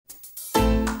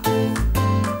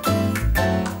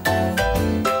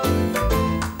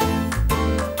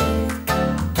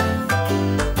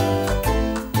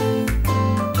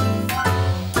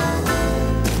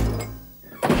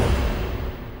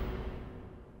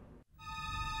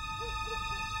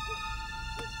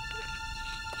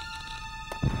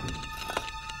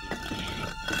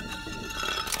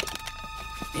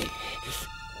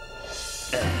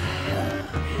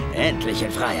endlich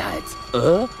in Freiheit.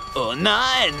 Oh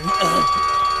nein!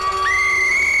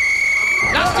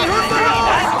 Lass die Hunde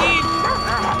rein!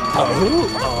 Hallo,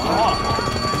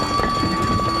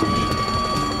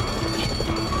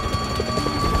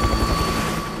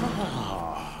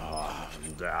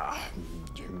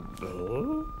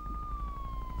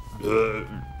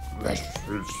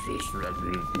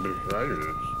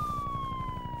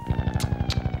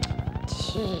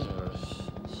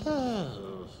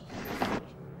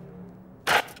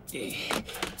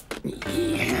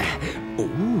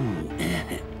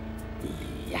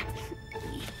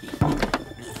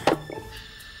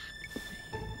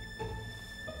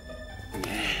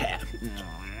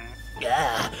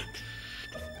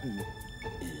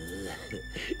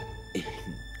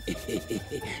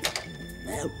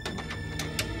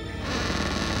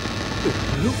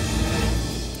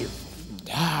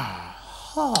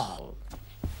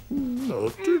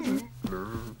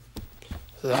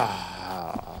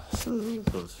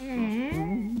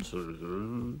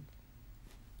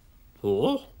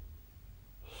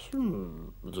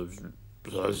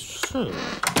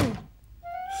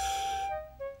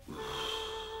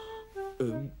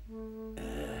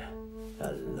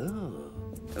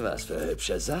 was für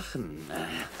hübsche Sachen.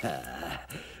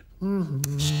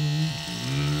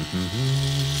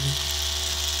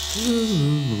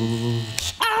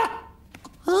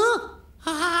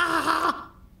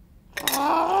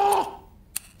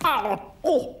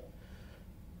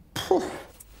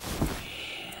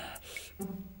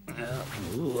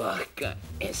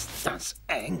 Ist das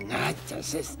eng?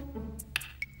 Das ist...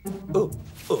 Oh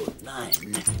nein.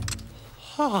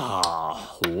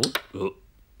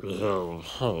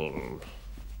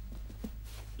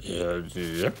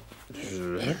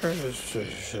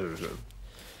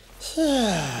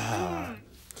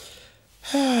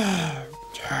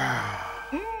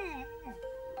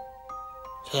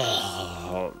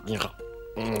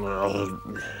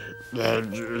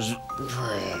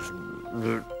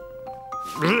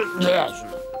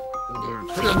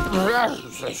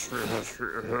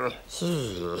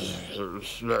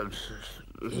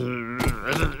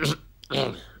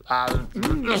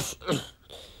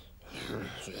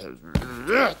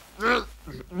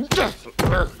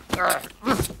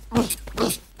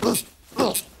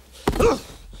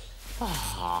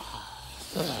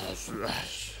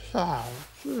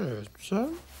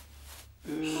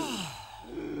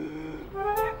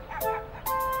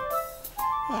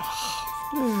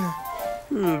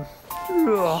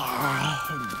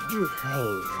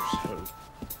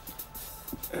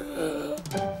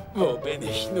 Wo bin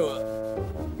ich nur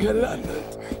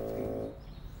gelandet?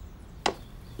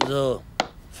 So,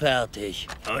 fertig.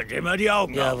 Und immer die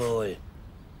Augen auf. Jawohl.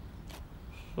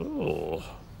 Oh.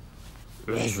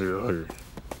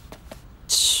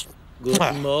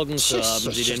 Guten Morgen, Sir.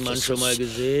 Haben Sie den Mann schon mal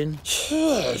gesehen?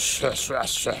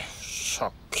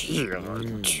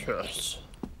 Schockierend.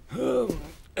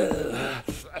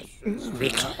 Wie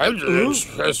kann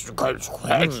das? Du kannst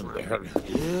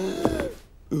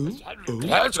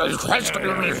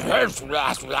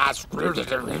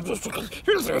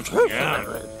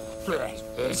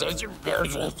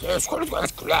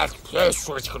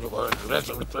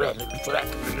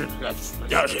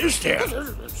Das ist er.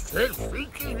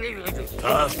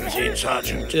 Verhaften Sie ihn,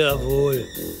 Sergeant. Jawohl.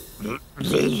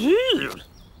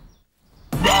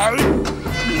 Nein!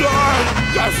 Nein!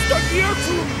 Das ist ein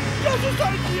Irrtum! Das ist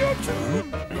ein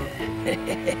Irrtum!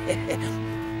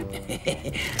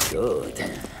 Gut.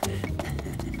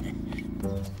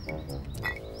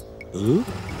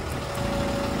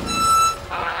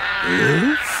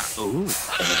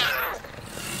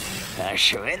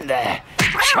 Verschwinde,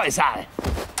 Scheusal!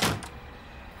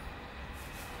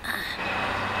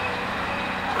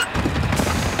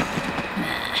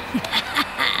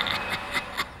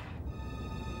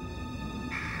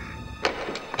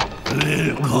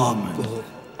 Willkommen.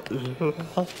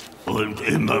 Und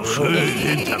immer schön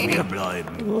hinter mir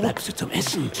bleiben. Bleibst du zum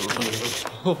Essen? Ich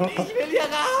will hier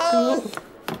raus!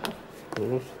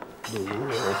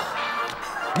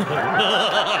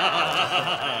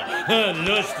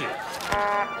 Lustig.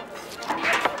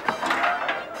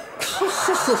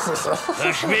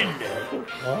 Verschwinde.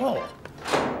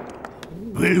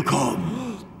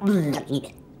 Willkommen.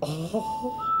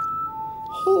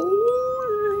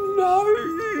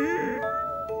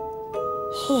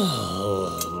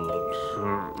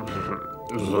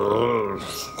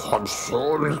 Komm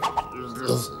schon.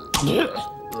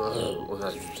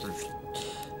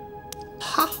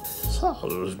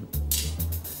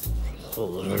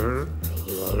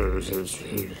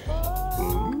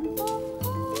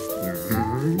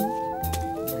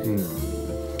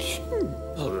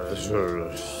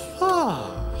 Oh.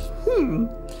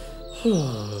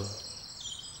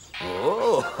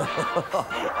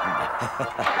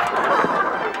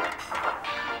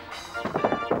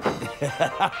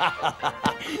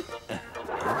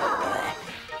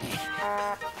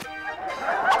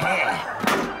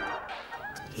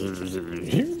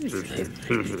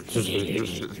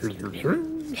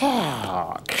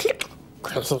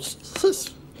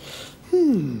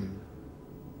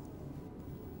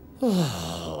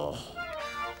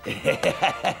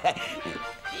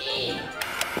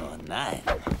 Oh nein.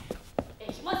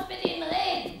 Ich muss mit Ihnen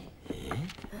reden.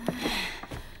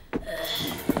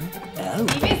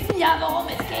 Sie wissen ja, worum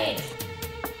es geht.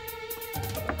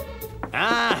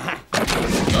 Aha.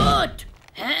 Gut.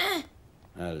 Hä?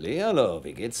 Hallihallo,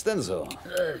 wie geht's denn so?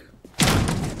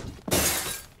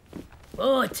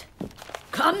 Gut.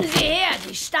 Kommen Sie her,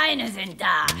 die Steine sind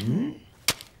da.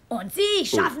 Und Sie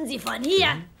schaffen sie von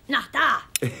hier nach da.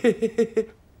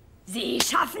 Sie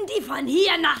schaffen die von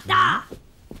hier nach da.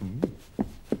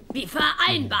 Wie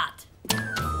vereinbart.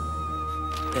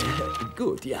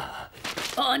 Gut, ja.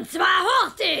 Und zwar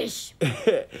hurtig.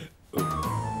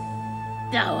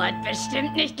 Dauert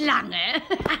bestimmt nicht lange.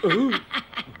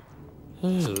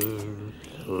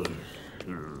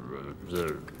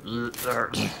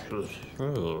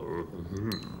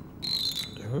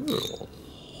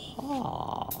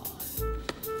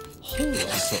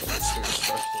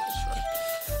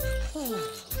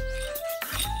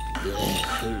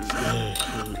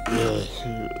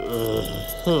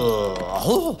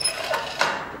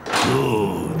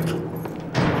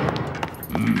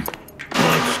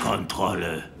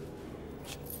 Kontrolle.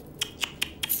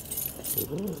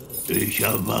 Ich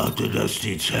erwarte, dass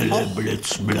die Zelle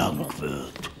blitzblank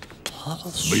wird.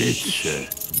 Blitze,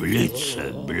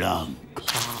 blitzeblank.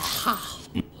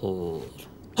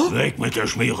 Weg mit der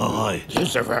Schmiererei.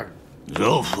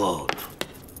 Sofort.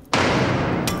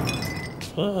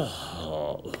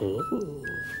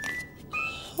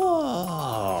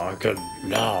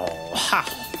 Genau.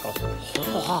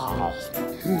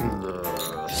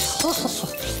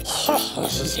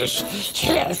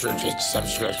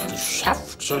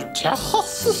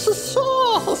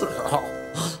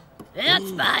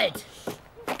 Wird's bald.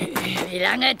 Wie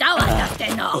lange dauert das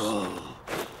denn noch?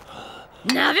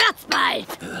 Na, wird's bald.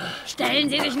 Stellen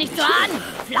Sie sich nicht so an,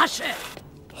 Flasche.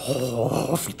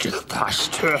 Hoffentlich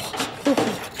passt.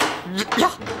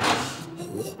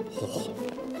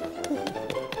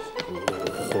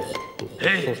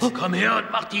 Hey, komm her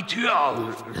und mach die Tür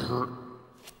auf.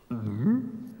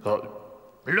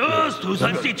 Los, du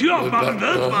sollst die Tür aufmachen,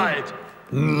 wird's bald.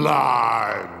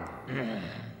 Nein.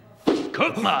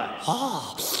 Guck mal.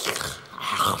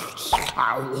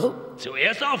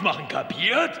 Zuerst aufmachen,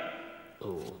 kapiert?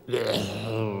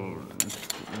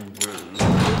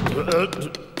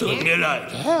 Tut mir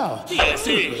leid. Die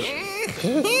esse ich.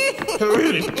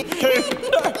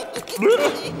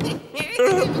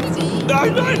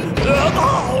 Nein, nein.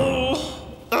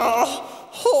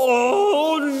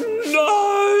 Oh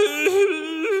nein.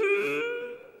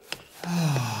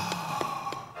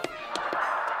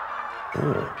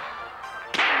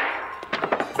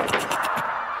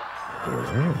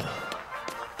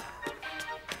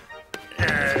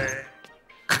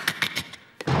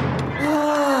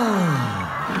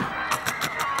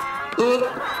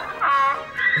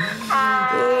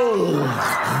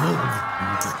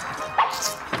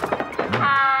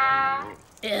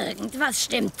 Irgendwas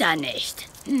stimmt da nicht.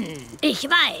 Ich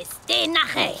weiß, den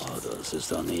nach rechts. Oh, das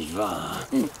ist doch nicht wahr.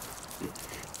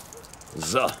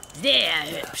 So. Sehr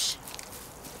hübsch.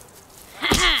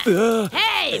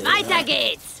 Hey, weiter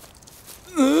geht's.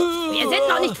 Wir sind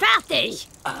noch nicht fertig.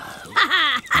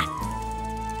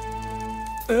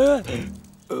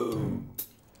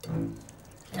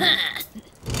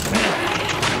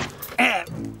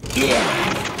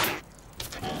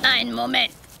 Einen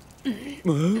Moment.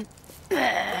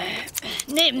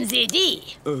 Nehmen Sie die.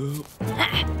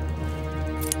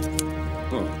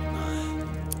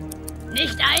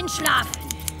 Nicht einschlafen.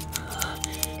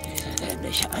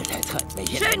 Dämliche Alter treibt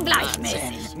mich Schön in den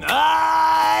gleichmäßig. Wahnsinn.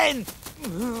 Nein!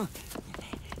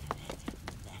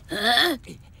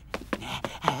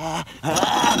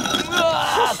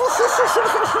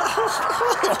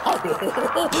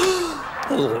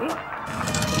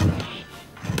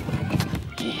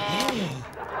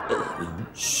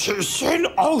 Sie sehen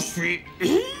aus wie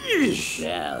ich.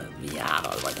 Ja,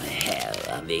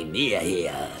 wegen mir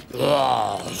hier.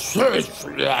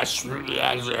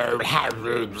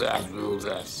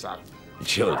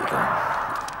 Entschuldigung.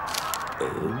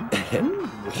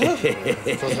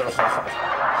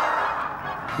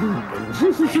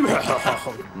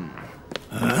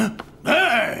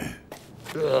 Hey!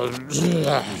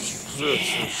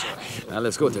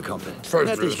 Alles Gute, Kumpel.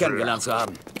 Nett, dich kennengelernt zu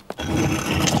haben.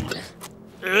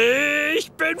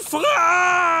 Ich bin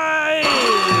frei!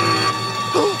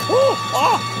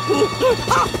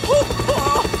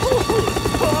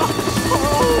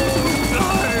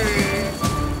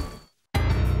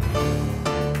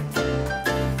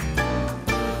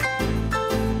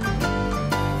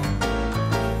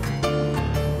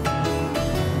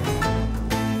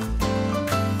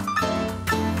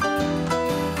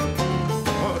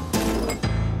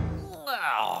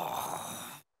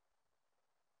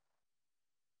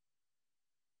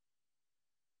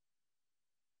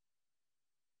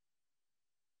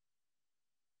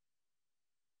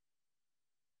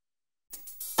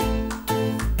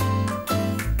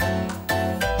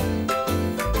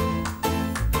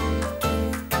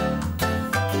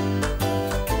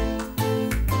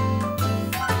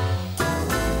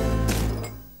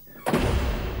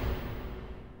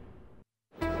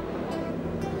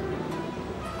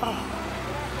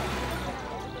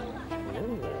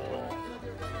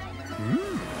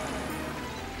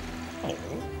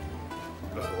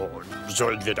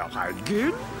 Sollen wir da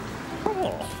reingehen?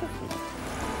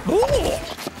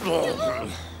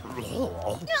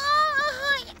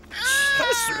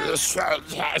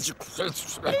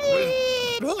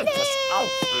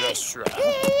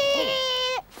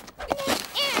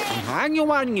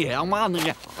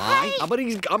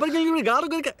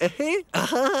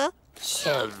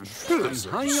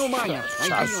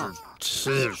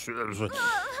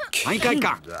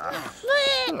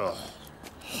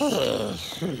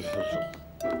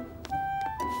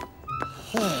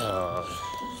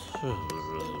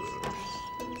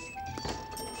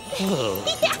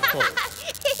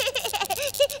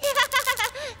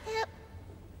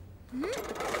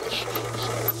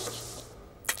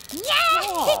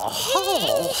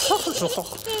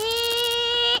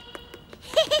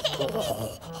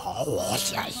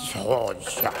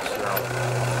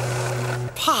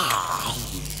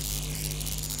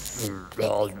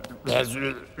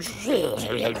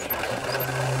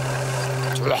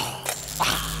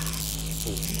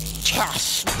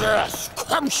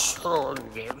 Komm schon.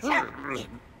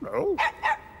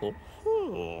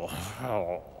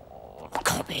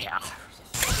 Komm her.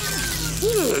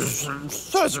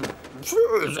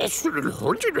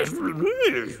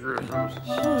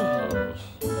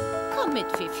 Komm mit,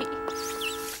 Fifi.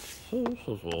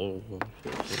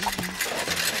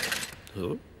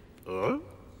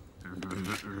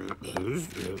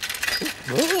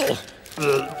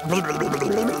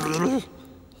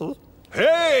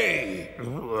 Hey!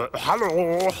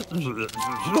 Hallo!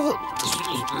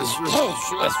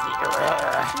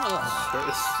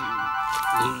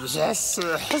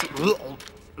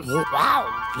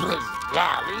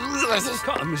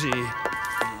 Kommen Sie.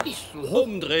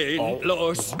 Umdrehen.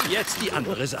 Los, jetzt die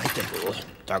andere Seite.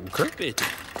 Danke. Bitte.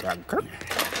 Danke.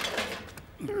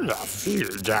 Na,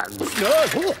 vielen Dank.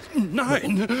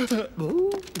 Nein.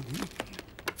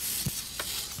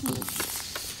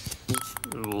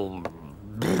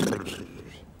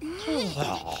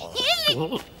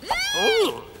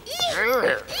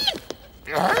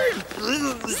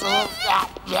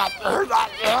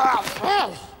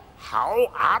 Hau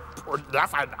ab und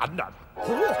nerv einen anderen.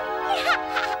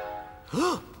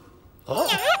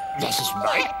 Das ist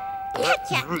mein...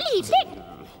 Liebling.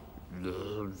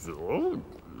 So,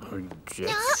 und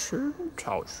jetzt schön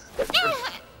tauschen.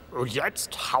 Und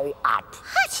jetzt hau ab.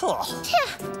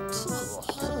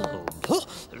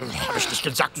 Hab ich nicht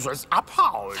gesagt, du sollst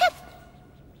abhauen.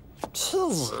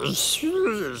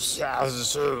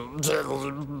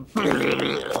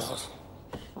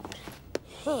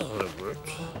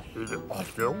 Gut, in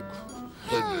Ordnung.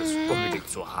 Wenn du es unbedingt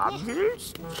so haben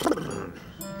willst.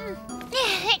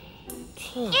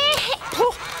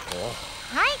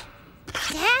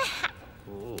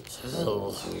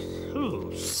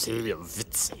 Sehr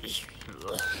witzig.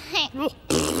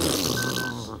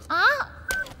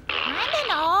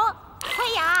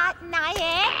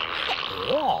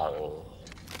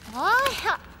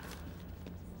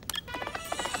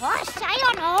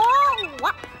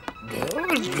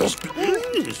 Das bin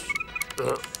ich.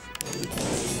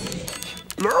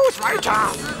 Los,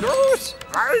 weiter! Los,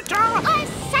 weiter!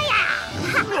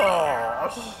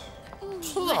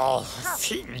 Oh,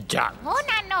 vielen Dank.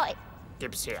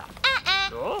 Gib's her.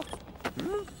 So.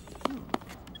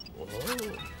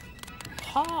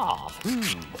 Ha.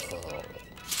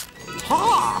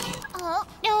 Ha.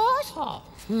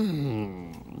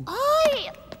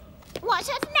 Oj!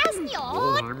 Może w nas nie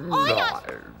on! Oj,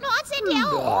 no,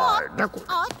 no, Na gut.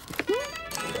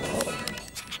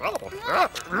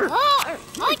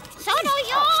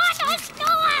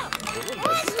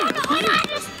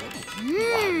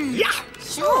 Ja.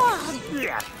 So.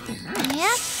 Ja,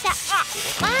 da.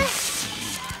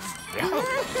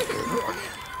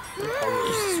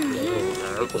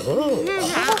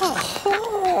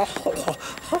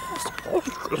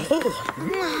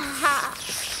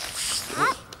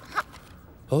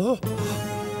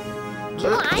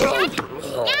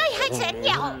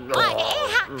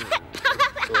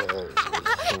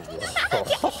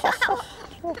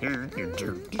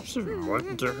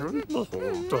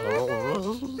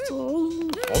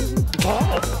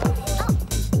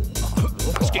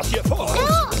 Was geht hier vor?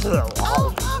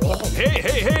 Hey,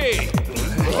 hey, hey!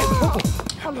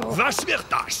 Was wird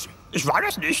das? Ich war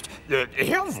das nicht. Er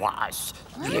war's.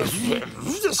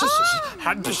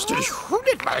 Hattest du nicht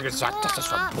 100-mal gesagt, dass das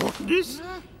verboten ist?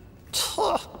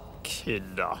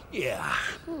 Kinder. Ja,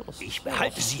 ich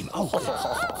behalte sie im Auge.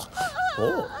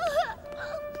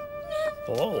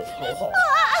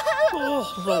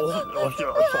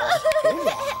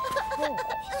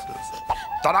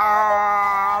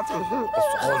 Tada!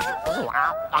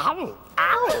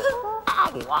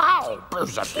 Au,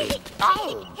 böser Bean.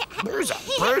 Au, böser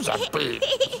Bean.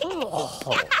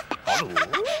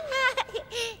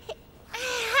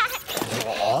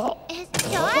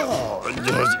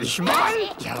 Ich mal.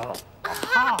 Ja.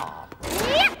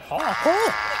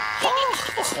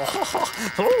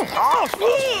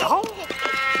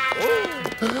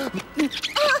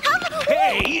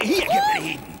 Hey, hier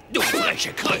geblieben, du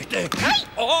freche Kröte.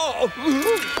 Oh.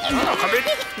 Komm mit.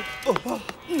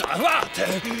 Na, warte.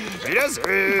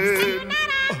 Wiedersehen.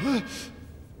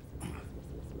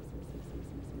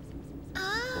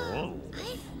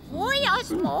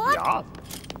 Ja.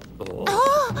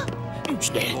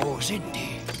 Schnell. Wo sind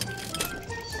die?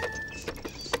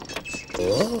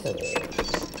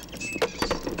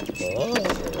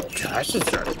 Das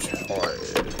ist ja toll.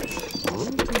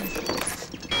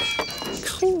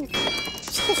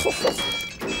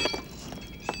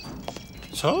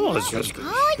 So, es ist gut.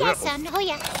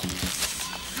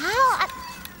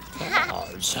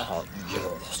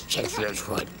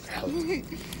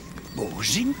 Wo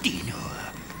sind die nur?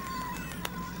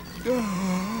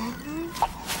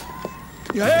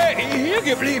 Hey, hier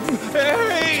geblieben!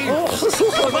 Hey!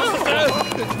 Warte!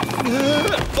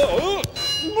 Oh!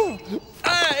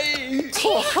 Ei!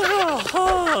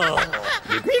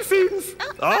 Gib mir 5.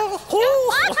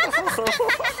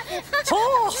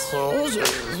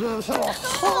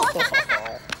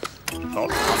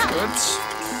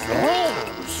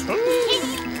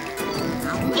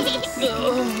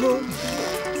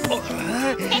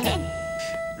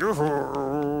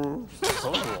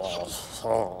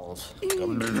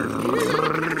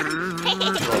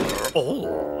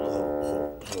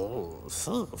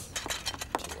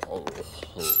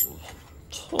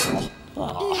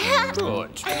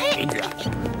 Gut, gehen wir.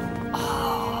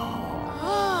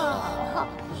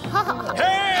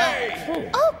 Hey!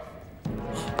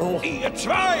 Ihr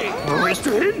zwei! Wo bist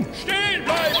du hin? Stehen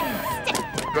bleiben!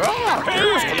 Ja, Hey,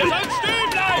 ihr sollt stehen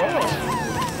bleiben!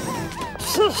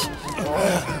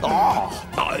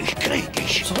 Euch krieg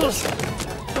ich! 5,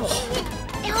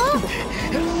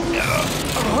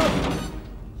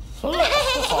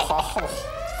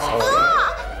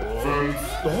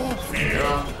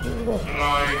 4, 3,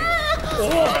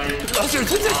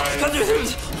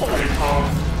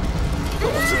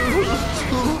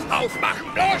 Aufmachen,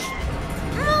 los!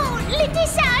 Leg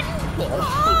dich an!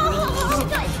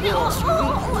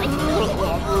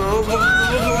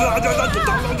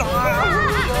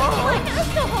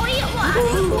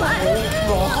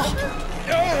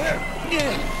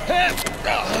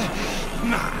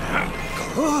 Na,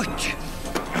 gut.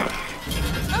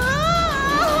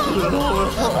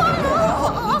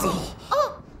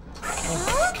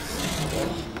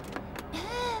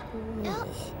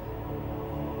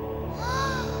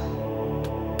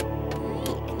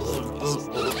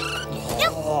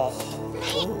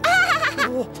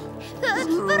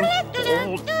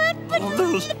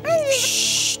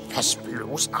 Pass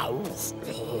bloß auf.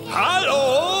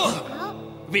 Hallo!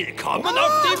 Willkommen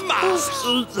auf dem Mars!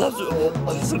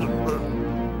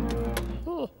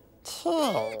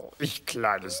 Ich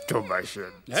kleines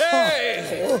Dummerchen.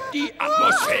 Hey! Die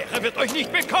Atmosphäre wird euch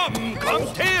nicht bekommen!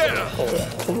 Kommt her!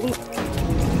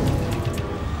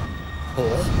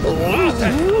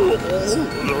 Warte!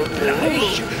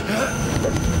 Gleich!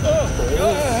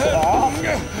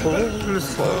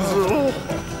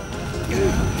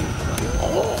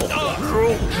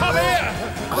 Komm her!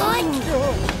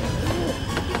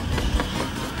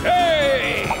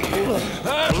 Hey!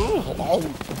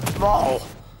 Wow.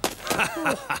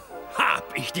 Hab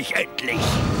ich dich endlich.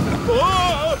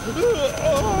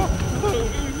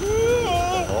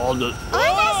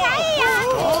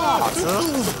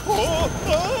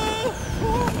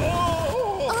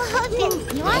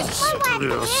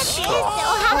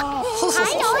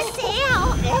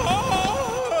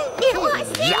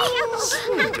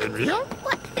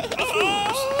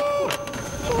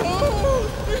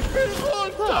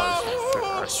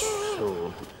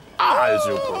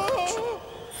 Also gut.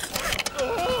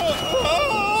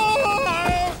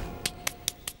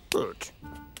 Gut.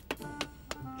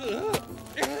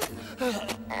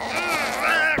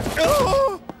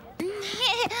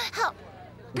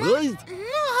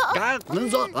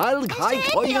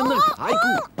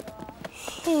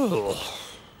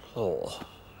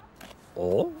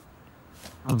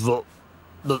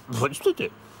 Wo ist du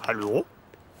denn? Hallo?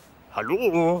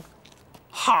 Hallo?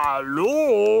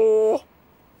 Hallo?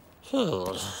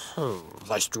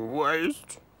 Weißt du, wo er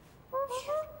ist?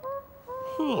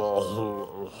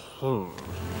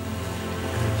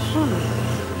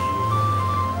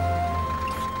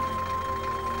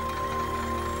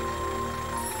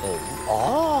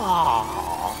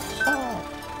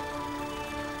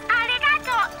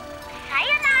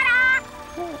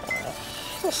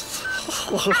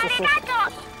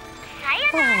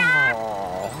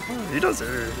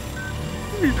 Wiedersehen.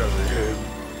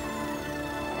 Wiedersehen.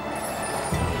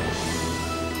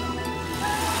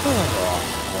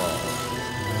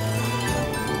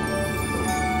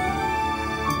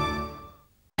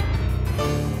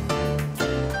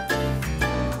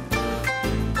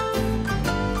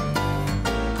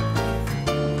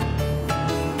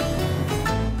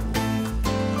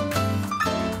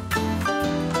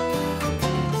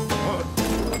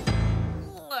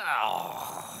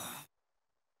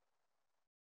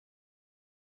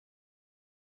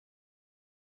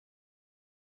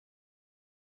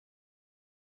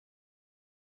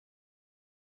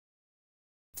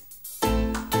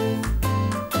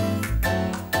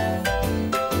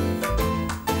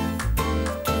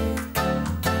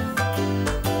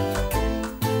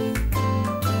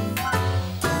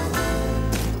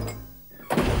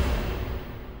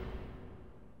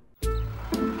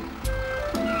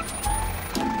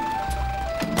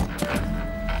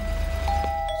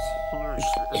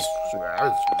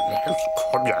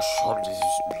 Komm ja schon.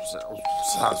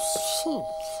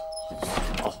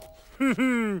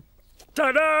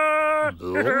 Tada!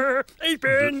 Ich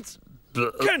bin's!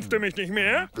 Kennst du mich nicht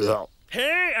mehr? Ja.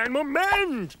 Hey, einen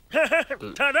Moment!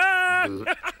 Tada!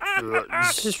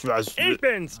 Ich weiß. Ich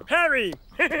bin's, Harry!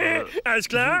 Alles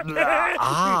klar? Ich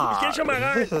geh schon mal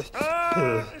rein.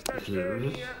 Oh, ist das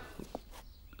schön hier.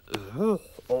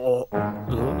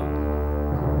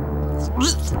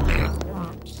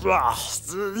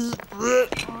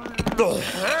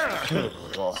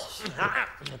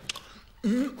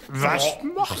 Was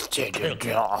macht ihr denn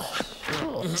da?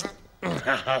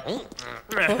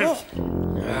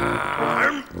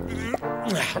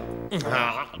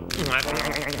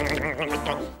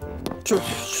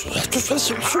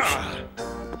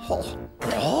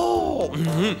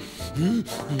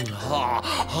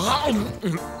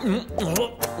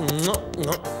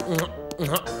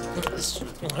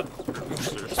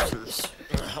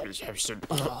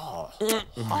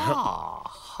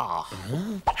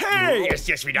 Hey, ist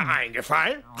dir's wieder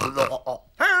eingefallen?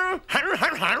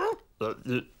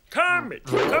 Komm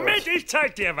mit, ich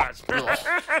zeig dir was.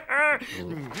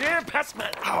 Pass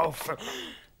mal auf.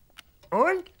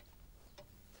 Und?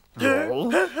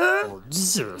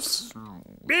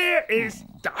 Wer ist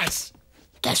das?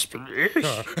 Das bin ich.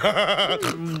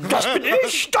 Das bin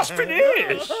ich. Das bin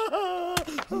ich.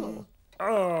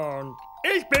 Und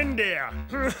ich bin der.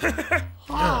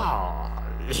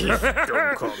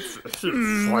 Dummkopf.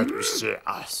 Freut mich sehr.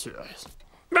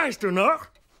 Weißt du noch?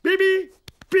 Bibi,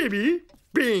 Bibi,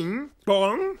 Bing,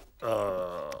 Bong.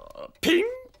 Ping,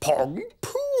 Pong,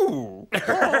 Puh.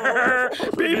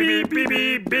 Bibi,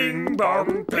 Bibi, Bing,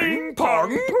 Bong, Ping,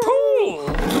 Pong,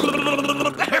 Puh.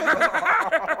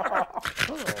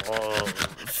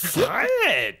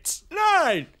 Fred.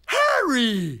 Nein,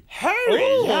 Harry.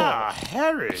 Harry, ja,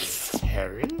 Harry.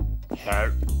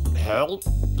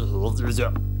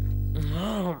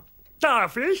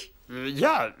 Darf ich?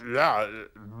 Ja,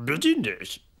 bedien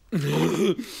dich.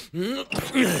 Den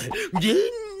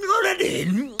oder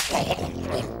den?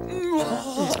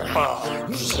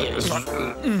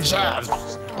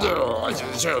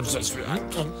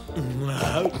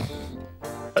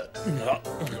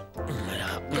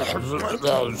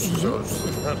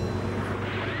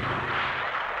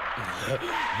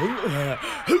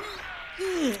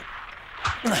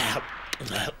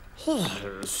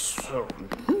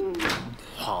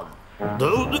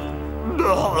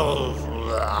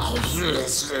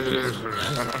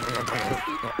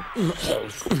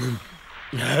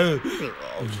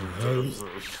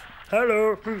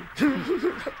 Hallo.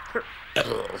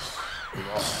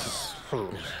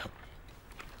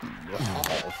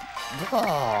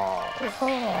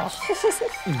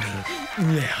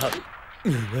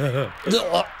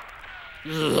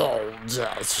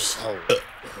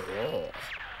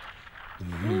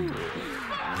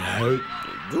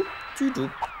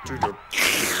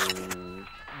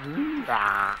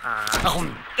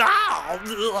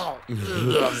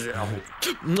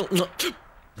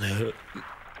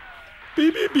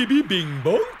 Bibi, bibi, bing,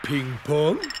 bong, ping,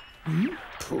 pong.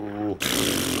 Puh.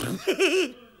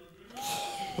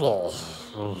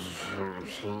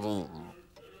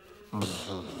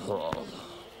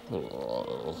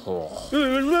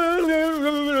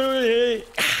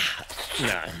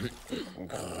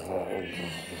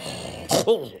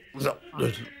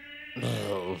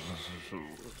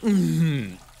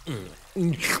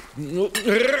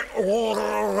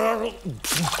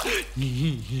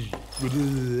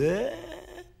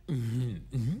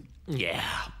 Yeah.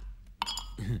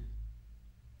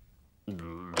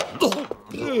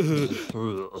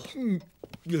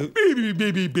 Baby,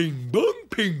 baby, bing, bong,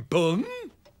 ping, pong.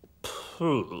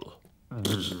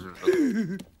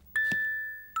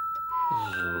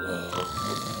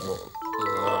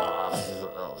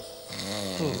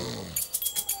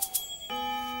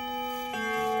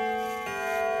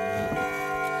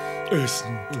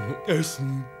 Essen,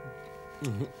 essen,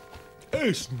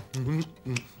 essen,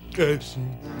 essen.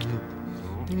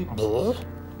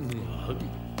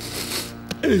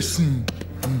 Essen,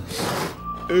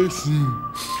 essen,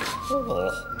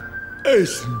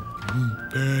 essen,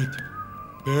 Bett,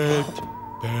 Bett,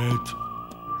 Bett,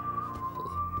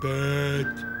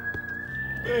 Bett,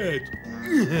 Bett.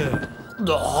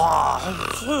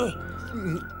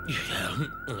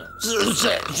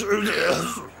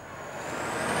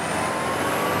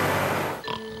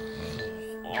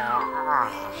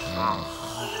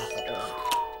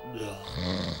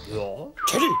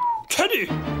 Teddy! Teddy!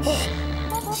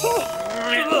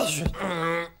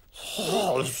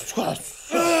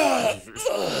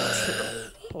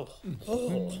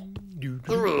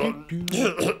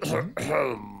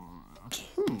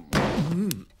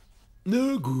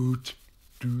 Na gut.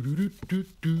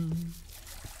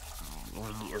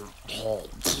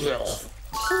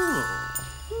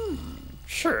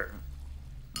 Schön.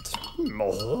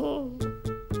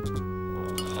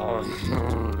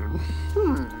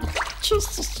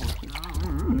 Tschüss.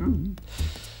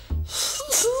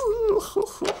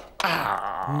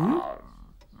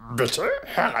 Bitte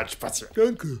hereinspazieren.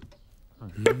 Danke.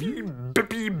 Bibi,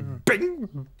 bibi, bing,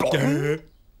 bong.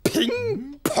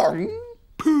 Ping, pong.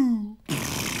 Puh.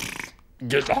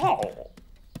 Genau.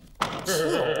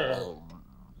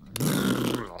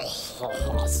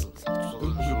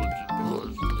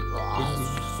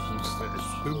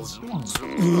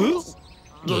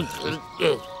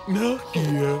 Nach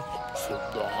dir.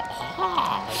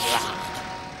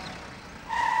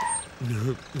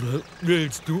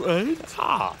 Willst du eins?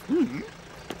 Ja.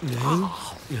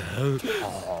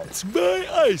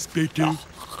 2 Eis, bitte.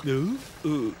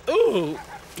 Oh.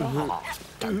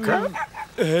 Danke.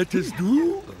 Hättest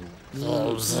du?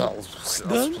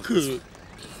 Danke.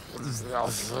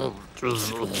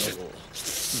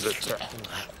 Bitte.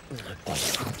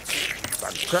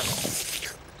 Danke.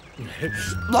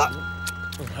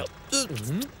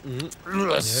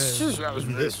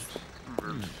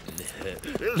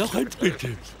 Noch eins,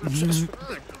 bitte.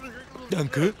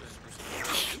 Danke.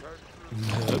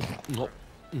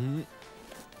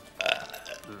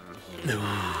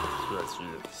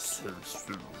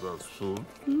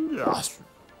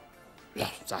 Ja,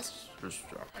 das ist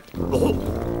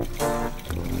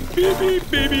Bibi,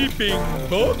 bibi, bing,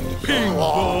 bong, ping,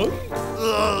 bong.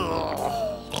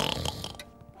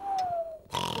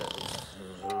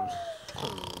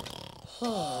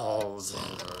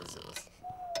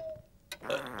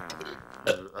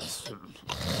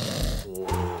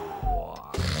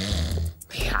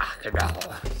 Ja, genau.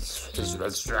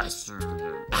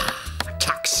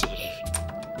 Taxi.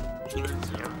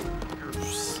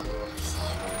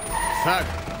 Fuck.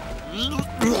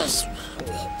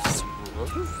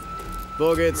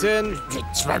 Wo geht's hin?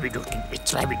 In 2 Minuten, in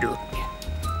 2 Minuten.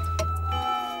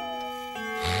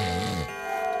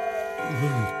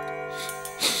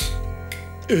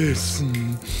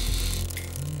 Essen.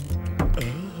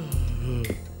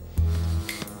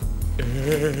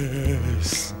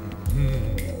 Essen.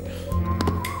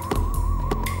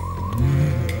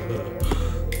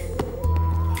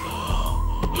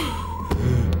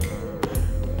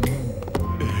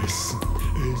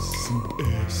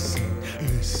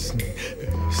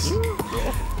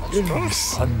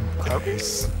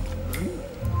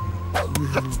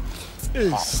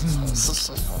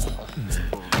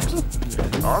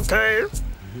 Okay.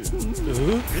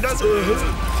 Wiedersehen.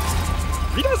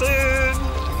 Wiedersehen.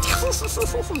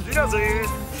 Wiedersehen.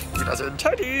 Wiedersehen,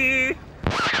 Teddy.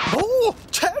 Oh,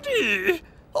 Teddy.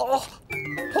 Oh,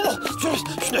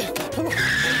 schnell.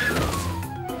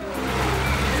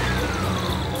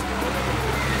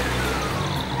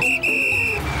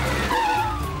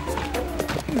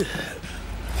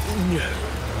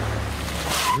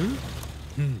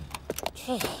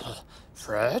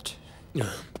 Fred?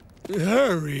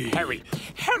 Harry. Harry.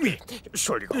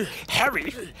 Entschuldigung.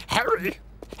 Harry.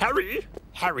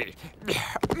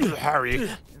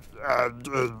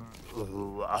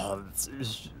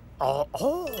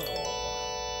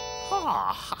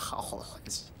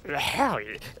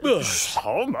 Harry,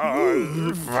 schau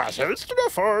mal, was hältst du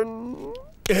davon?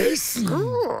 Essen.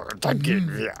 Gut, dann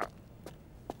gehen wir.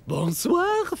 Bonsoir,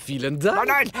 vielen Dank.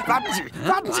 Nein, warten Sie.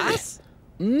 Was?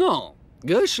 Non,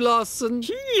 geschlossen.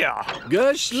 Hier.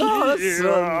 Geschlossen.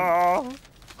 Ja.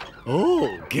 Oh,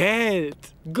 Geld.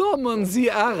 Kommen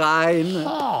Sie herein.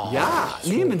 Ja,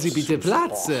 nehmen Sie bitte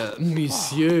Platz,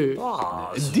 Monsieur.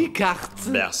 Die Karte.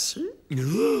 Merci.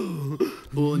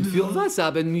 Und für was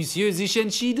haben Monsieur sich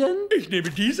entschieden? Ich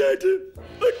nehme die Seite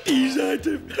und die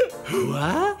Seite.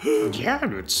 Was?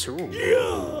 Gerne zu.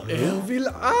 Er will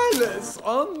alles.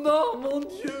 Oh non, mon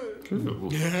Dieu.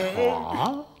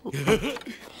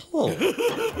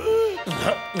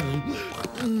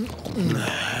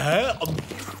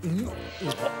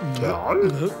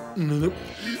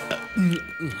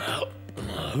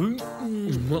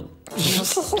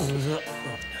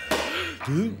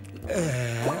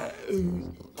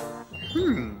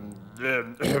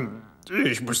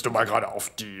 Ich musste mal gerade auf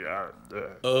die...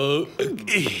 Au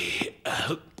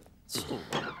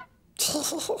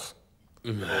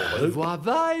revoir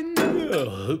Wein.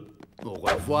 Au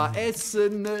revoir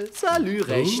Essen. Salut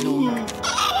Rechnung.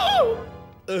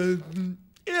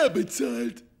 Er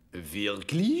bezahlt.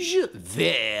 Wirklich?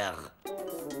 Wer?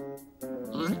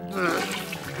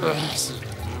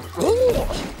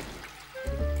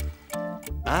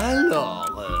 Alors,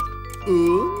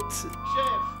 und?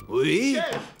 Chef! Oui?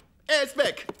 Chef! Er ist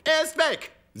weg! Er ist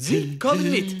weg! Sie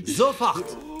kommen mit,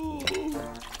 sofort!